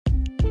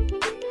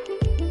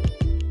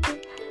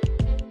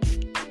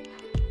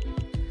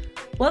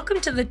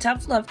Welcome to the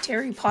Tough Love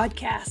Terry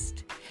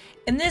podcast.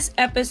 In this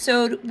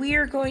episode, we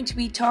are going to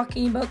be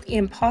talking about the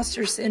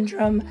imposter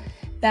syndrome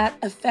that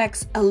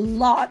affects a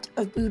lot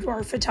of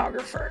boudoir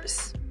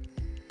photographers.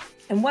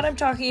 And what I'm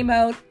talking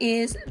about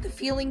is the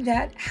feeling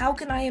that how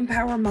can I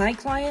empower my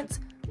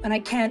clients when I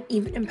can't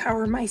even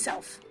empower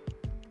myself?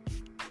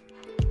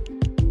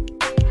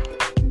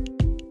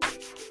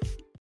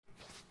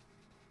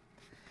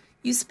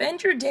 You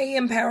spend your day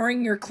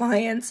empowering your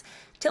clients,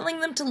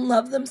 telling them to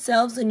love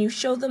themselves, and you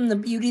show them the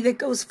beauty that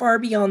goes far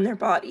beyond their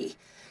body.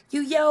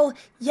 You yell,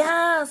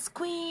 "Yes,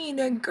 queen,"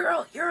 and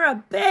 "Girl, you're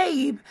a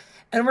babe,"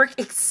 and work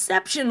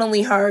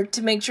exceptionally hard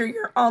to make sure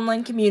your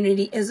online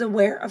community is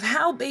aware of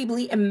how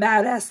babely and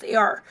badass they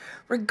are,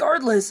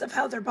 regardless of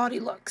how their body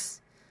looks.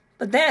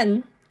 But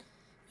then,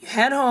 you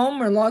head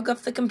home or log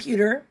off the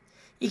computer,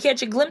 you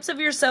catch a glimpse of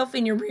yourself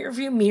in your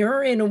rearview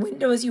mirror in a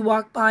window as you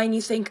walk by, and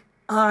you think,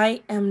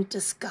 "I am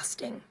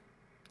disgusting."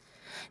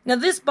 Now,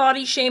 this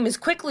body shame is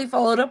quickly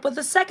followed up with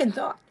a second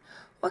thought.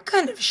 What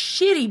kind of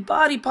shitty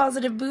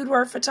body-positive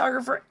boudoir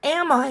photographer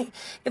am I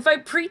if I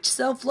preach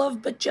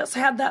self-love but just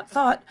had that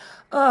thought,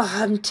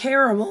 I'm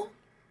terrible.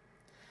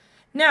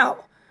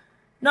 Now,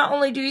 not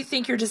only do you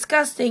think you're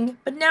disgusting,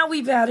 but now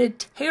we've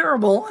added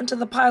terrible onto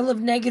the pile of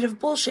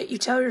negative bullshit you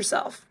tell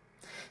yourself.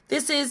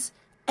 This is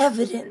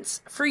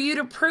evidence for you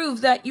to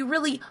prove that you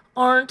really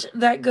aren't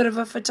that good of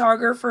a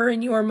photographer,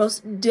 and you are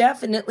most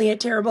definitely a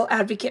terrible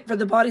advocate for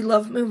the body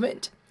love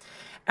movement.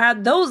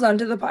 Add those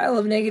onto the pile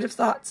of negative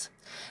thoughts.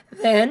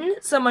 Then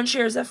someone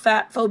shares a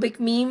fat phobic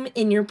meme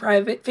in your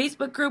private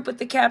Facebook group with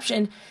the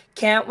caption,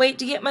 "Can't wait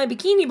to get my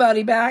bikini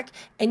body back,"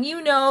 and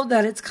you know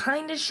that it's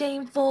kind of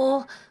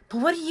shameful. But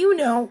what do you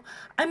know?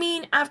 I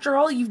mean, after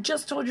all, you've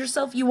just told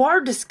yourself you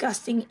are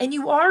disgusting and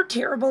you are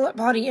terrible at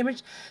body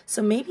image,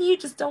 so maybe you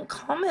just don't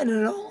comment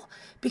at all.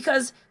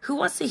 Because who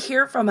wants to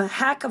hear from a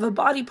hack of a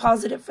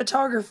body-positive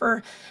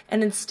photographer,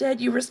 and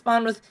instead you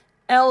respond with,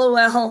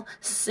 "LOL,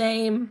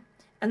 same,"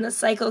 and the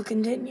cycle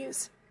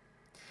continues.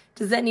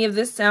 Does any of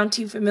this sound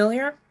too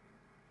familiar?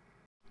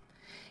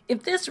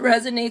 If this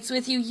resonates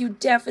with you, you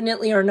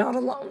definitely are not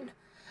alone.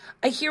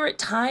 I hear it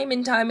time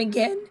and time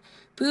again.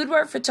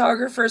 Boudoir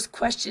photographers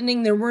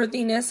questioning their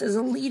worthiness as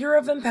a leader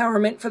of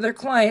empowerment for their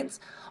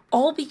clients,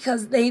 all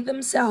because they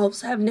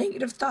themselves have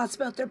negative thoughts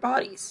about their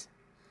bodies.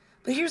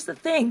 But here's the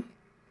thing,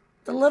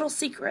 the little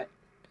secret.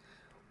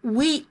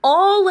 We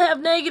all have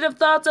negative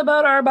thoughts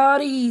about our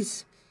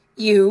bodies.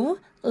 You,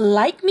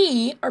 like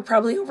me, are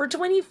probably over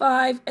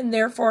 25 and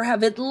therefore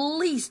have at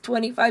least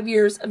 25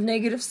 years of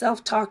negative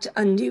self-talk to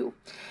undo.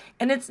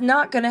 And it's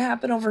not going to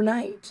happen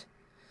overnight.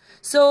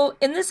 So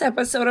in this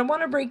episode, I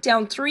want to break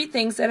down 3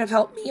 things that have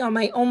helped me on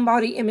my own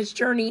body image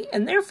journey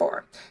and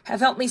therefore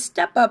have helped me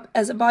step up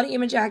as a body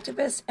image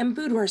activist and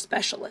boudoir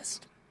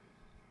specialist.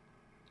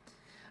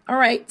 All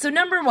right, so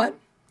number 1,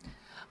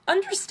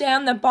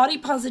 understand that body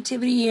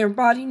positivity or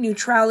body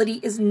neutrality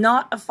is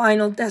not a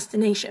final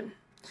destination.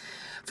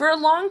 For a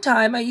long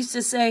time, I used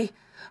to say,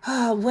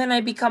 when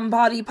I become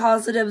body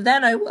positive,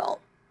 then I will.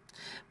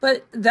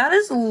 But that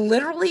is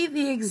literally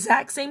the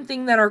exact same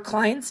thing that our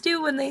clients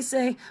do when they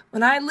say,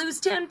 when I lose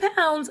 10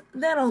 pounds,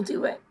 then I'll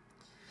do it.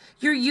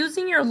 You're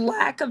using your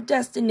lack of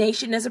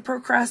destination as a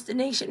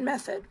procrastination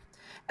method.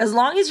 As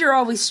long as you're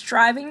always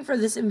striving for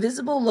this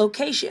invisible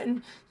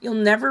location, you'll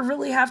never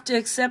really have to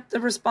accept the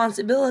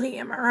responsibility,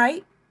 am I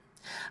right?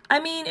 I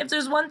mean, if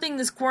there's one thing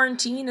this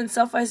quarantine and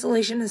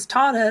self-isolation has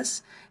taught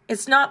us,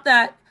 it's not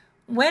that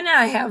when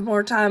I have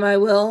more time I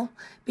will,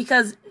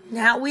 because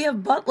now we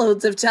have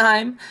buttloads of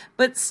time,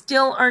 but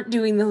still aren't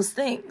doing those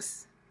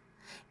things.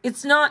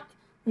 It's not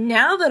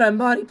now that I'm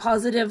body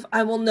positive,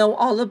 I will know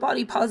all the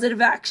body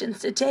positive actions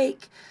to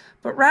take,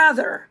 but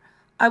rather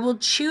I will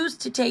choose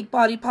to take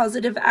body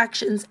positive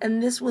actions,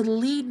 and this will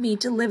lead me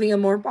to living a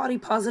more body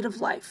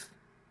positive life.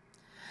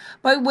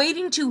 By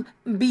waiting to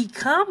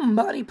become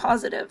body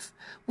positive,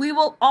 we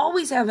will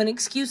always have an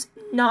excuse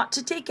not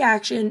to take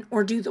action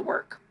or do the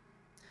work.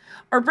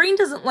 Our brain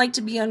doesn't like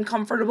to be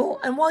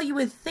uncomfortable, and while you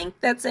would think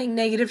that saying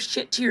negative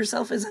shit to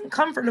yourself is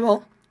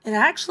uncomfortable, it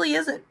actually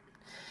isn't.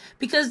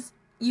 Because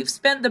you've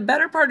spent the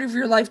better part of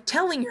your life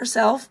telling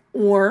yourself,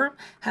 or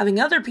having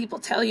other people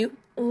tell you,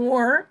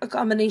 or a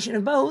combination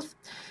of both,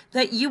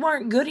 that you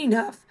aren't good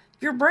enough.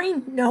 Your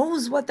brain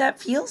knows what that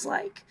feels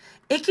like.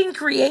 It can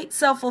create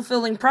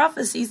self-fulfilling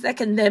prophecies that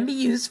can then be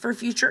used for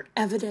future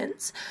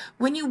evidence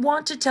when you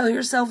want to tell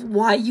yourself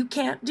why you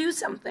can't do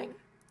something.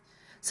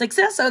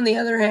 Success, on the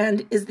other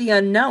hand, is the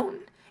unknown,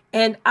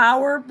 and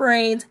our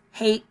brains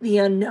hate the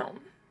unknown.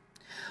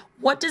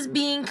 What does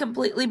being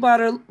completely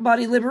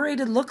body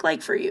liberated look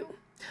like for you?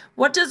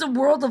 What does a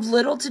world of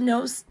little to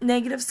no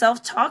negative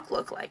self-talk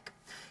look like?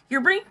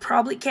 Your brain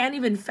probably can't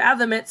even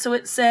fathom it, so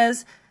it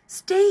says,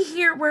 stay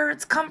here where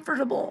it's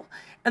comfortable,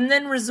 and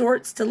then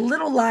resorts to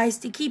little lies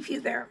to keep you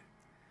there.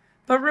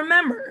 But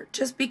remember,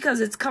 just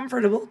because it's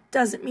comfortable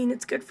doesn't mean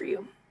it's good for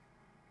you.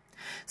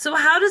 So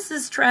how does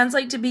this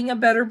translate to being a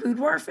better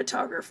boudoir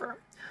photographer?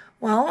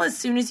 Well, as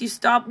soon as you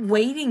stop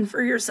waiting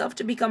for yourself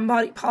to become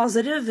body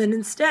positive and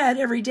instead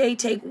every day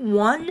take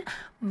one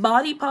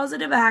body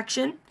positive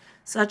action,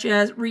 such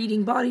as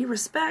reading Body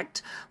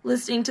Respect,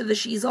 listening to the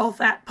She's All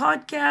Fat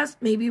podcast,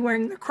 maybe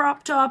wearing the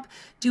crop top,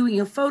 doing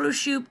a photo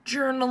shoot,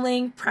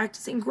 journaling,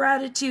 practicing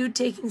gratitude,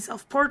 taking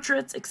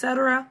self-portraits,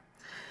 etc.,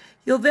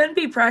 you'll then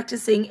be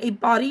practicing a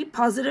body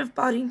positive,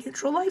 body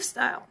neutral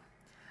lifestyle.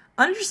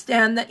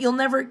 Understand that you'll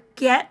never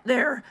get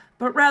there,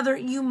 but rather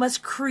you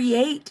must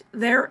create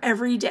there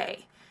every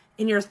day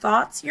in your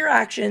thoughts, your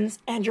actions,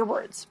 and your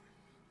words.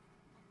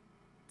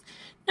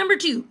 Number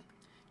 2,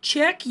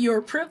 check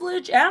your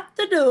privilege at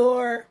the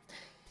door.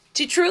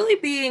 To truly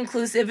be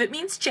inclusive, it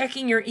means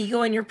checking your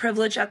ego and your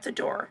privilege at the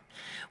door.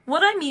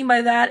 What I mean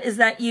by that is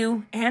that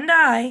you and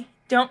I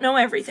don't know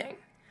everything.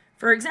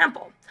 For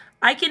example,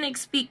 I can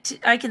speak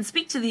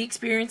to the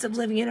experience of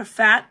living in a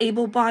fat,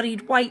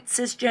 able-bodied, white,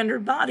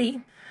 cisgendered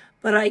body,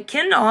 but I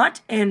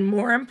cannot, and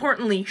more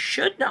importantly,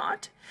 should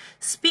not,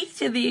 speak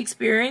to the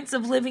experience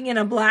of living in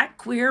a black,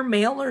 queer,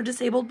 male, or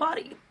disabled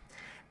body.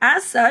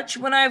 As such,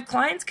 when I have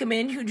clients come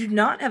in who do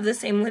not have the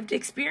same lived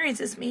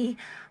experience as me,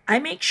 I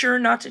make sure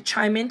not to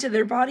chime into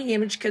their body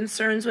image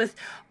concerns with,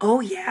 "Oh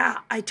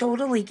yeah, I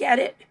totally get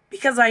it,"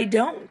 because I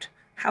don't.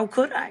 How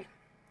could I?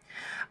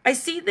 I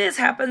see this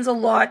happens a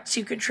lot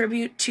to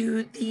contribute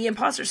to the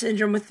imposter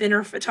syndrome with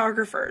thinner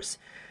photographers.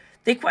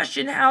 They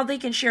question how they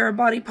can share a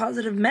body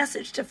positive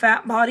message to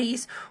fat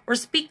bodies or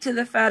speak to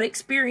the fat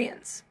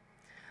experience.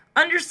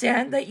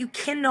 Understand that you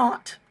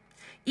cannot.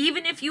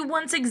 Even if you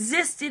once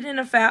existed in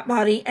a fat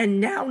body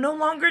and now no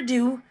longer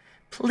do,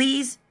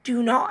 please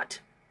do not.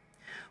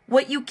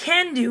 What you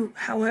can do,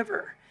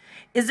 however,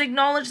 is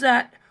acknowledge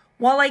that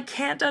while I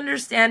can't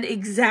understand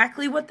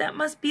exactly what that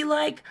must be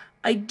like,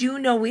 I do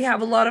know we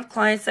have a lot of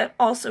clients that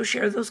also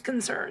share those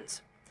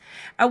concerns.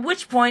 At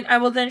which point, I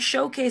will then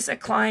showcase a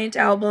client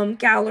album,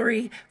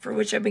 gallery, for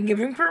which I've been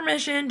given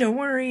permission, don't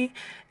worry,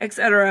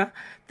 etc.,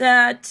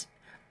 that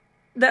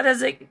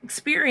has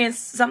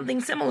experienced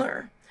something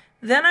similar.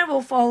 Then I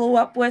will follow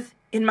up with,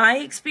 in my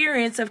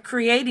experience of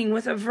creating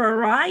with a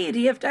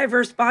variety of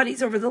diverse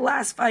bodies over the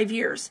last 5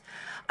 years,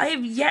 I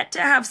have yet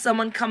to have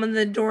someone come in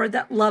the door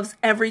that loves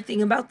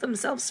everything about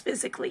themselves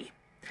physically.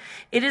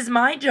 It is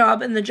my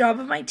job and the job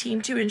of my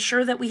team to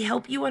ensure that we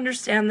help you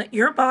understand that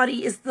your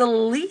body is the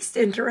least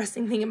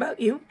interesting thing about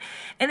you,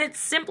 and it's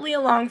simply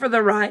along for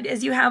the ride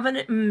as you have an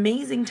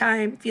amazing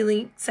time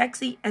feeling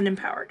sexy and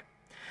empowered.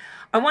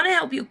 I want to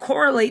help you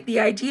correlate the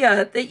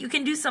idea that you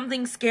can do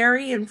something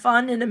scary and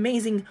fun and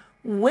amazing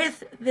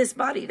with this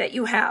body that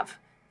you have,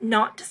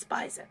 not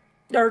despise it,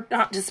 or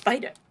not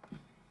despite it.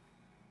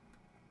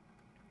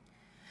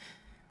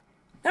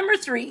 Number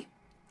 3,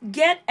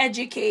 get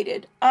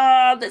educated.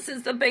 This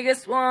is the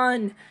biggest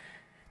one.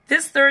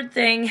 This third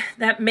thing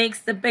that makes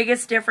the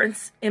biggest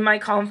difference in my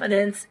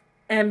confidence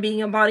and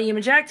being a body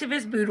image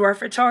activist, boudoir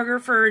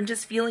photographer, and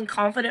just feeling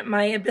confident in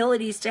my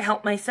abilities to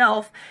help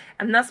myself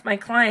and thus my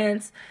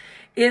clients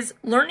is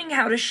learning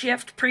how to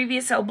shift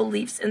previous held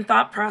beliefs and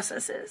thought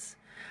processes.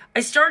 I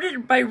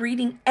started by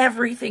reading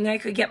everything I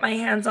could get my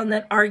hands on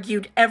that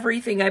argued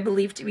everything I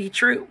believed to be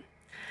true.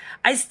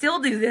 I still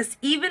do this,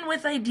 even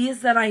with ideas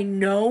that I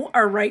know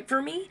are right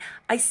for me.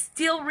 I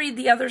still read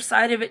the other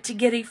side of it to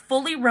get a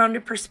fully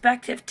rounded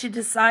perspective to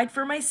decide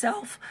for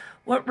myself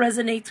what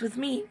resonates with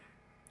me.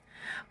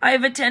 I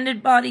have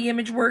attended body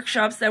image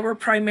workshops that were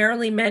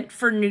primarily meant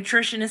for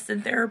nutritionists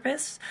and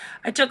therapists.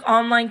 I took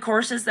online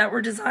courses that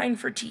were designed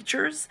for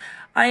teachers.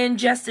 I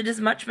ingested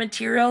as much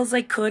material as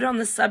I could on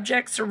the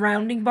subject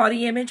surrounding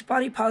body image,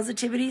 body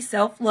positivity,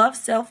 self-love,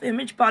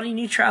 self-image, body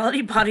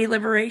neutrality, body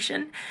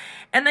liberation.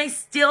 And I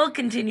still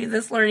continue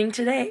this learning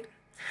today.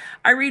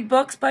 I read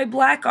books by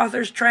Black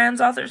authors, trans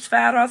authors,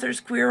 fat authors,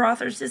 queer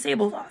authors,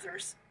 disabled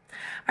authors.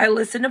 I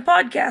listen to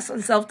podcasts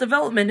on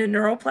self-development and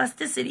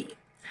neuroplasticity.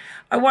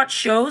 I watch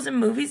shows and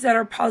movies that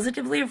are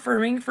positively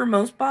affirming for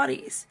most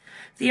bodies.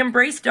 The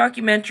Embrace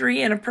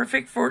documentary and A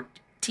Perfect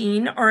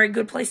 14 are a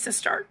good place to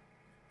start.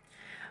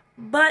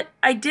 But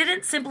I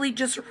didn't simply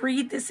just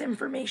read this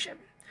information.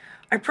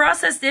 I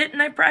processed it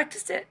and I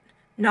practiced it.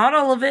 Not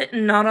all of it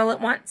and not all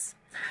at once.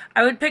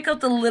 I would pick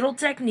out the little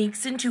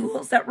techniques and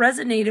tools that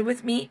resonated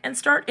with me and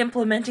start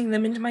implementing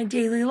them into my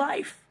daily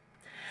life.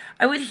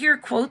 I would hear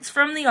quotes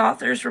from the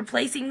authors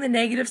replacing the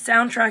negative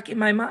soundtrack in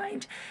my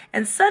mind,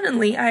 and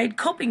suddenly I had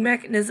coping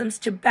mechanisms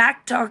to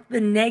backtalk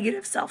the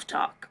negative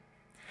self-talk.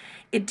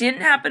 It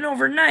didn't happen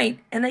overnight,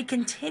 and I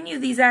continue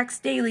these acts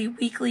daily,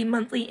 weekly,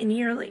 monthly, and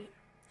yearly.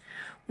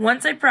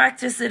 Once I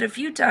practice it a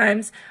few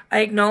times, I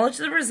acknowledge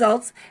the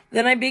results,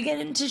 then I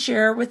begin to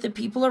share with the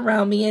people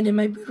around me and in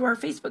my Boudoir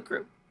Facebook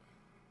group.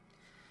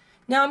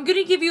 Now I'm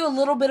going to give you a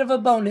little bit of a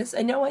bonus.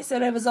 I know I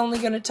said I was only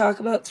going to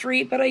talk about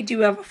 3, but I do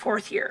have a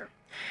 4th here.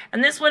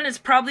 And this one has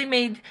probably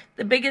made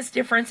the biggest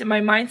difference in my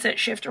mindset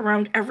shift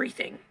around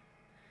everything.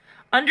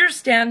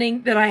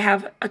 Understanding that I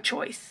have a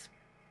choice.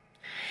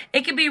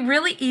 It can be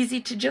really easy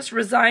to just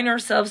resign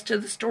ourselves to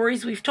the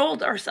stories we've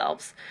told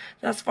ourselves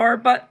thus far,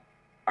 but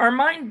our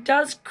mind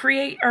does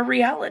create our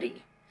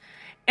reality.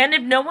 And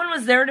if no one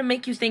was there to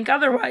make you think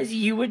otherwise,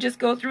 you would just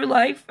go through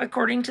life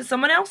according to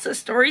someone else's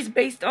stories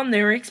based on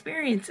their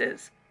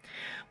experiences.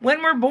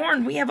 When we're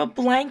born, we have a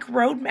blank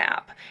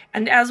roadmap,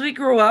 and as we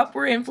grow up,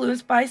 we're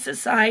influenced by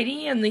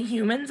society and the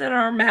humans, and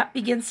our map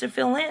begins to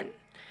fill in.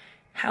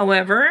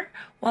 However,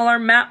 while our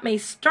map may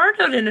start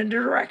out in a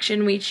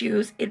direction we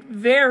choose, it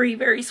very,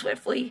 very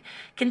swiftly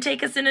can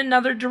take us in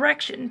another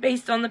direction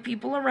based on the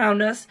people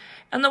around us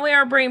and the way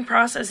our brain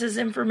processes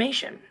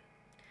information.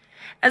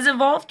 As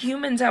evolved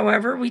humans,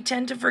 however, we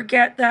tend to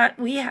forget that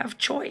we have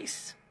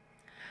choice.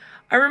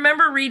 I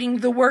remember reading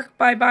the work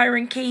by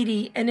Byron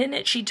Katie, and in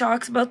it she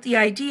talks about the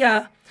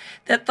idea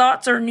that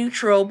thoughts are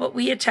neutral, but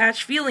we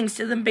attach feelings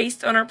to them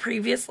based on our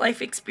previous life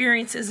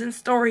experiences and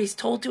stories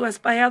told to us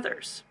by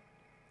others.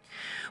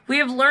 We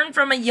have learned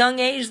from a young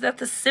age that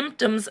the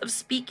symptoms of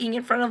speaking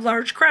in front of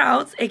large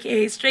crowds,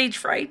 aka stage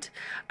fright,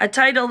 a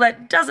title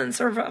that doesn't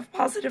serve a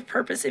positive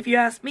purpose if you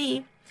ask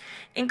me,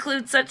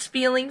 include such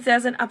feelings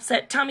as an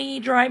upset tummy,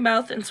 dry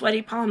mouth, and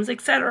sweaty palms,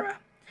 etc.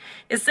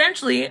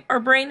 Essentially, our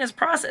brain has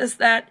processed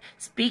that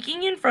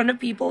speaking in front of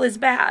people is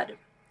bad.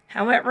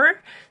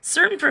 However,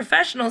 certain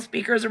professional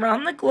speakers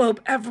around the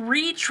globe have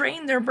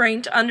retrained their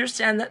brain to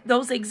understand that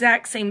those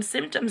exact same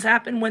symptoms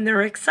happen when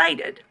they're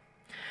excited,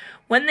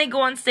 when they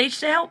go on stage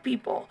to help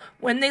people,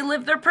 when they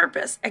live their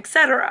purpose,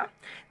 etc.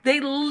 They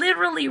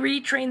literally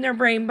retrain their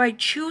brain by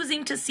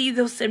choosing to see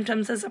those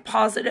symptoms as a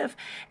positive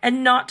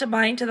and not to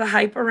buy into the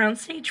hype around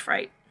stage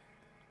fright.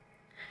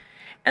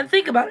 And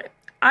think about it.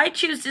 I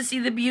choose to see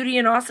the beauty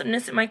and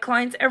awesomeness in my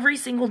clients every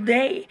single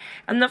day,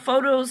 and the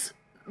photos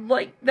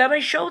that I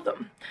show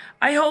them.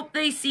 I hope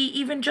they see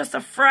even just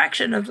a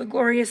fraction of the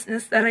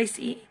gloriousness that I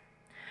see.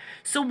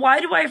 So why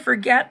do I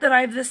forget that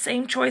I have the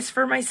same choice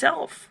for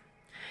myself?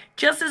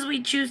 Just as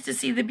we choose to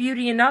see the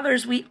beauty in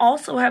others, we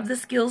also have the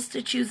skills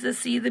to choose to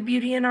see the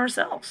beauty in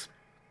ourselves.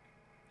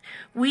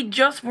 We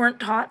just weren't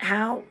taught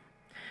how.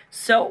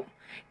 So,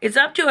 it's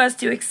up to us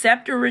to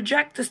accept or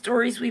reject the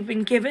stories we've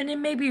been given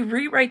and maybe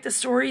rewrite the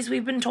stories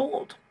we've been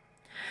told.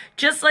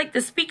 Just like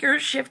the speaker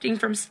shifting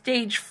from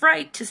stage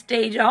fright to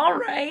stage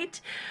alright,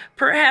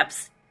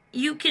 perhaps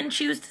you can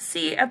choose to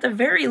see at the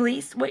very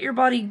least what your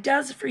body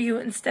does for you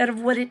instead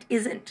of what it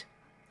isn't.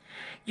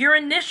 Your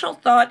initial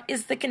thought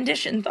is the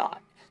conditioned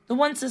thought. The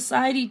one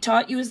society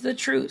taught you is the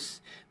truth.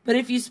 But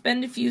if you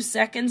spend a few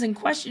seconds and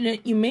question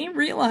it, you may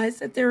realize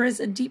that there is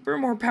a deeper,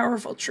 more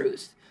powerful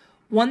truth.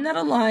 One that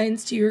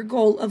aligns to your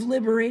goal of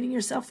liberating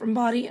yourself from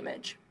body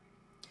image.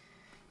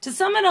 To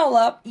sum it all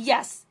up,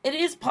 yes, it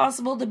is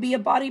possible to be a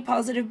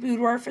body-positive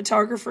boudoir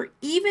photographer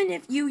even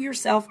if you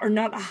yourself are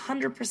not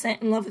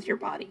 100% in love with your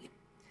body.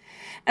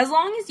 As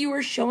long as you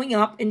are showing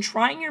up and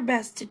trying your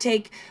best to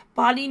take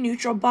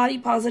body-neutral,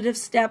 body-positive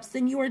steps,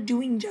 then you are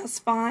doing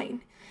just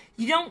fine.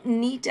 You don't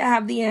need to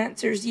have the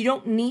answers. You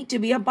don't need to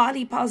be a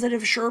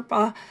body-positive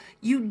Sherpa.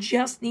 You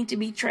just need to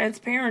be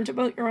transparent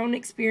about your own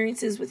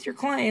experiences with your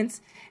clients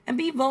and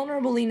be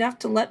vulnerable enough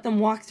to let them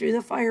walk through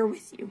the fire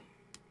with you.